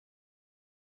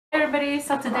everybody,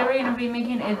 so today we're going to be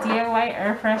making a DIY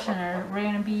air freshener. We're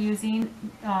going to be using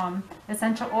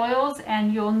essential oils,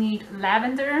 and you'll need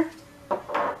lavender,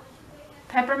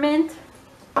 peppermint,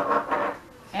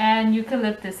 and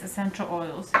eucalyptus essential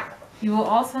oils. You will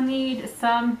also need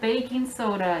some baking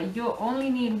soda. You'll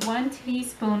only need 1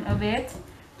 teaspoon of it,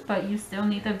 but you still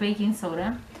need the baking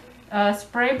soda. A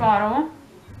spray bottle,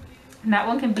 and that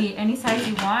one can be any size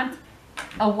you want.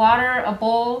 A water, a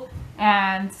bowl,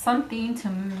 and something to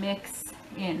mix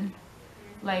in,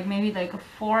 like maybe like a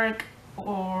fork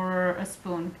or a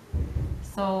spoon.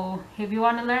 So if you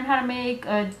want to learn how to make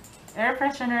a air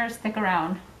freshener, stick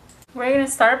around. We're going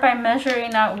to start by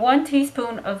measuring out 1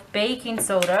 teaspoon of baking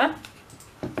soda.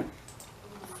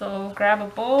 So grab a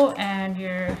bowl and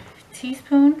your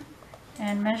teaspoon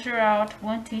and measure out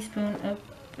 1 teaspoon of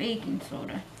baking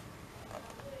soda.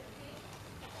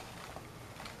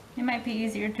 It might be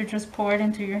easier to just pour it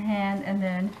into your hand and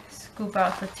then scoop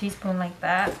out the teaspoon like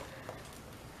that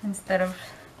instead of,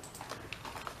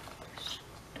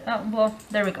 oh, well,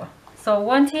 there we go. So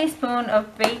 1 teaspoon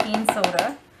of baking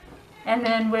soda, and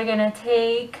then we're gonna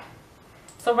take,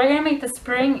 so we're gonna make the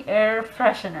spring air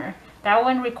freshener. That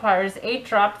one requires 8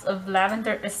 drops of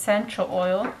lavender essential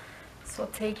oil. So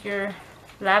take your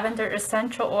lavender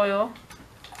essential oil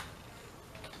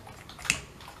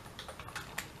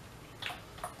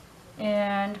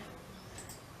and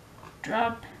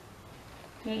drop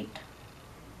 8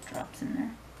 drops in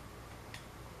there.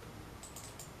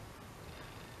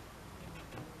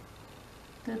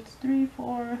 That's 3,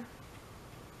 4.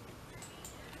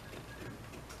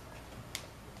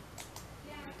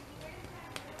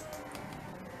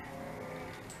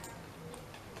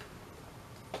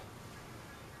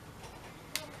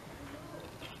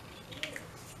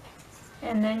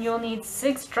 And then you'll need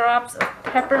 6 drops of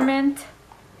peppermint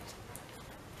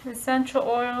essential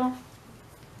oil.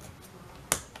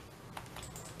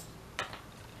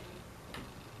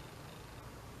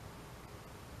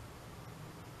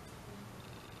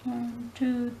 One,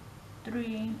 2,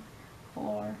 3,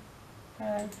 4,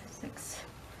 5, 6.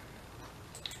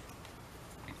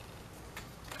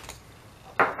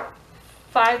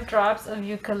 5 drops of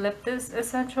eucalyptus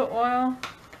essential oil.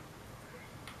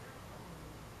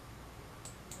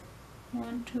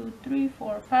 1, 2, 3,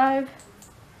 4, 5.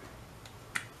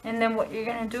 And then what you're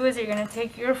going to do is you're going to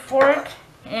take your fork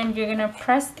and you're going to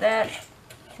press that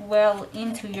well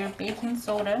into your baking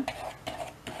soda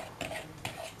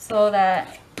so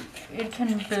that it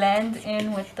can blend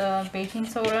in with the baking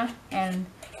soda and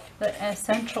the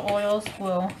essential oils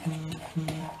will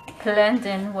blend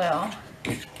in well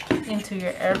into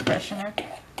your air freshener.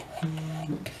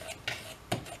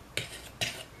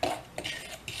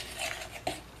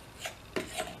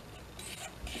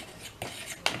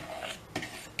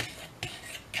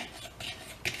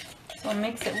 So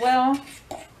mix it well,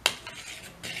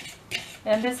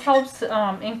 and this helps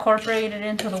incorporate it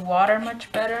into the water much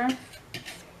better.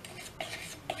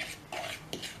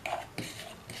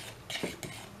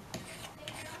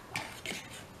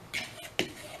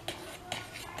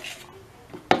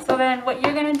 So then what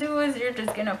you're going to do is you're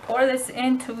just going to pour this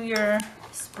into your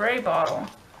spray bottle.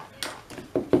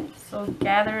 So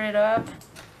gather it up.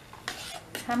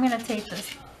 I'm going to take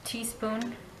this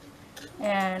teaspoon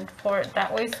and pour it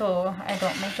that way so I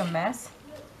don't make a mess.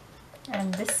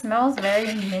 And this smells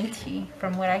very minty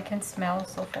from what I can smell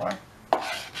so far.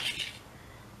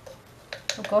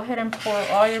 So go ahead and pour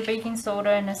all your baking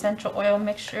soda and essential oil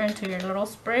mixture into your little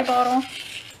spray bottle.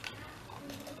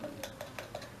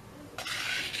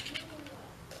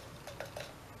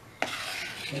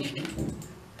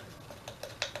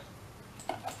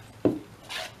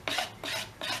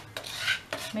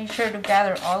 Make sure to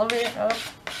gather all of it up.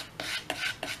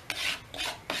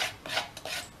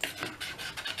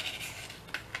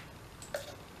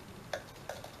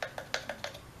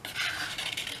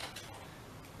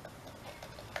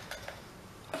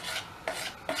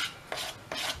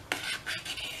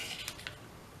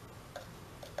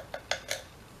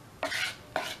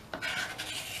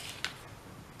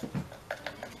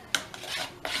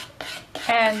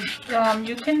 And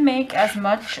you can make as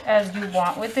much as you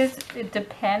want with this. It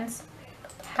depends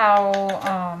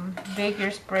how big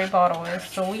your spray bottle is.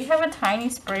 So we have a tiny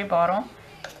spray bottle,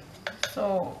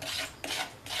 so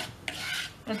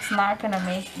it's not gonna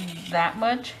make that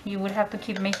much. You would have to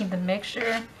keep making the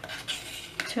mixture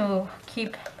to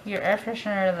keep your air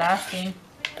freshener lasting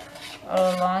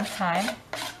a long time.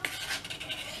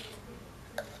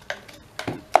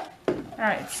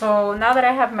 Alright, so now that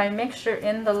I have my mixture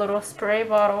in the little spray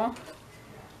bottle,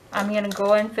 I'm going to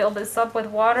go and fill this up with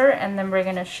water, and then we're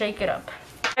going to shake it up.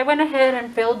 I went ahead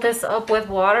and filled this up with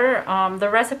water. The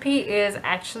recipe is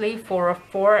actually for a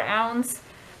 4-ounce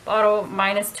bottle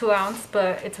minus 2 ounce,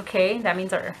 but it's okay. That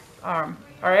means our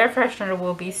air freshener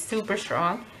will be super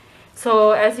strong.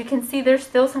 So as you can see, there's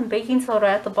still some baking soda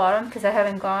at the bottom because I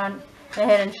haven't gone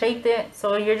ahead and shaked it.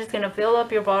 So you're just going to fill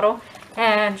up your bottle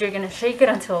and you're going to shake it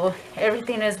until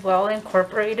everything is well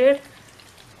incorporated.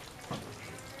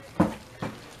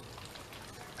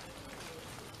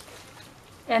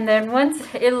 And then once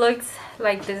it looks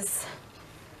like this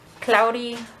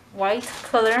cloudy white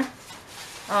color,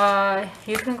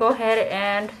 you can go ahead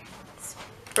and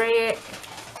spray it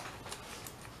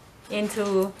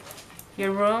into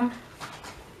your room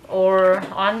or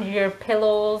on your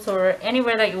pillows or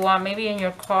anywhere that you want, maybe in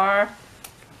your car.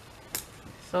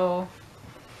 So,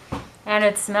 and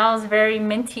it smells very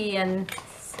minty and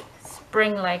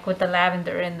spring-like with the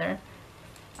lavender in there.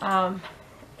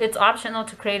 It's optional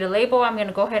to create a label. I'm going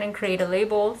to go ahead and create a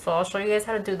label, so I'll show you guys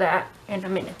how to do that in a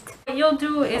minute. What you'll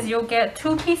do is you'll get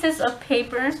 2 pieces of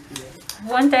paper,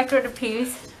 1 decorative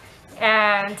piece,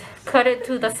 and cut it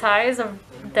to the size of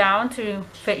down to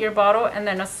fit your bottle, and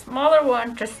then a smaller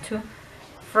one just to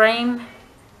frame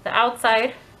the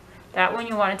outside. That one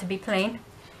you want it to be plain.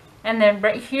 And then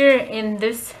right here in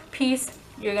this piece,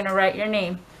 you're going to write your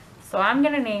name. So I'm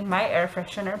going to name my air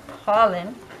freshener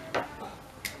Pollen.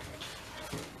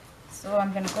 So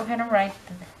I'm going to go ahead and write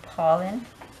the Pollen.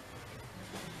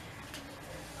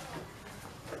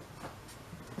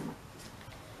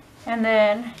 And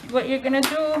then what you're going to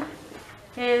do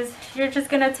is you're just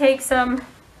going to take some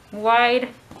wide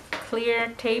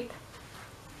clear tape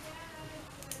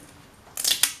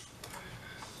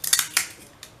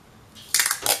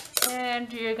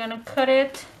and you're going to cut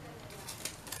it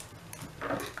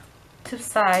to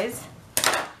size.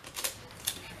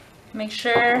 Make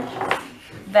sure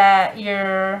that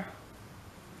your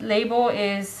label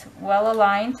is well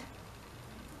aligned,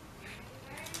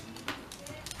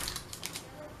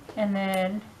 and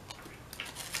then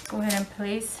go ahead and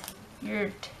place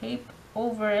your tape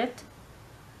over it.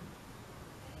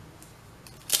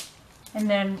 And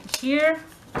then here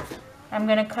I'm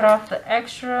going to cut off the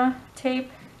extra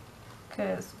tape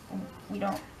because we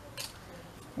don't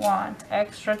want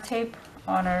extra tape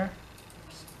on our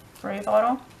spray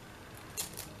bottle.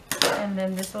 And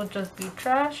then this will just be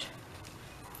trash.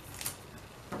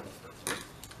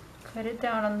 Cut it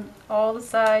down on all the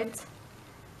sides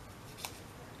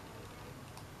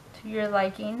to your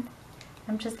liking.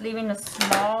 I'm just leaving a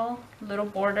small little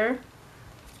border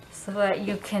so that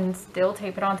you can still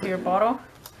tape it onto your bottle.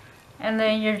 And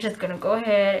then you're just going to go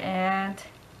ahead and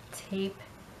tape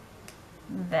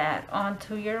that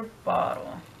onto your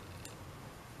bottle.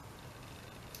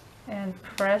 And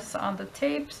press on the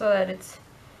tape so that it's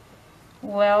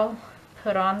well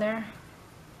put on there.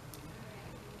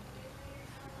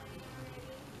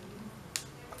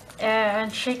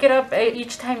 And shake it up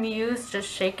each time you use. Just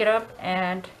shake it up,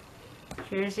 and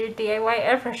here's your DIY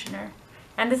air freshener.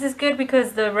 And this is good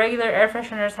because the regular air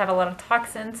fresheners have a lot of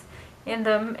toxins in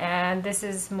them, and this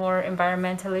is more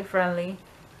environmentally friendly,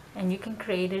 and you can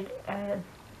create it as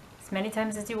many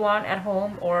times as you want at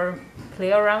home or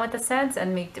play around with the scents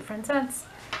and make different scents.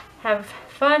 Have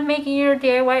fun making your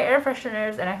DIY air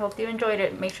fresheners, and I hope you enjoyed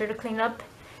it. Make sure to clean up,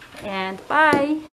 and bye!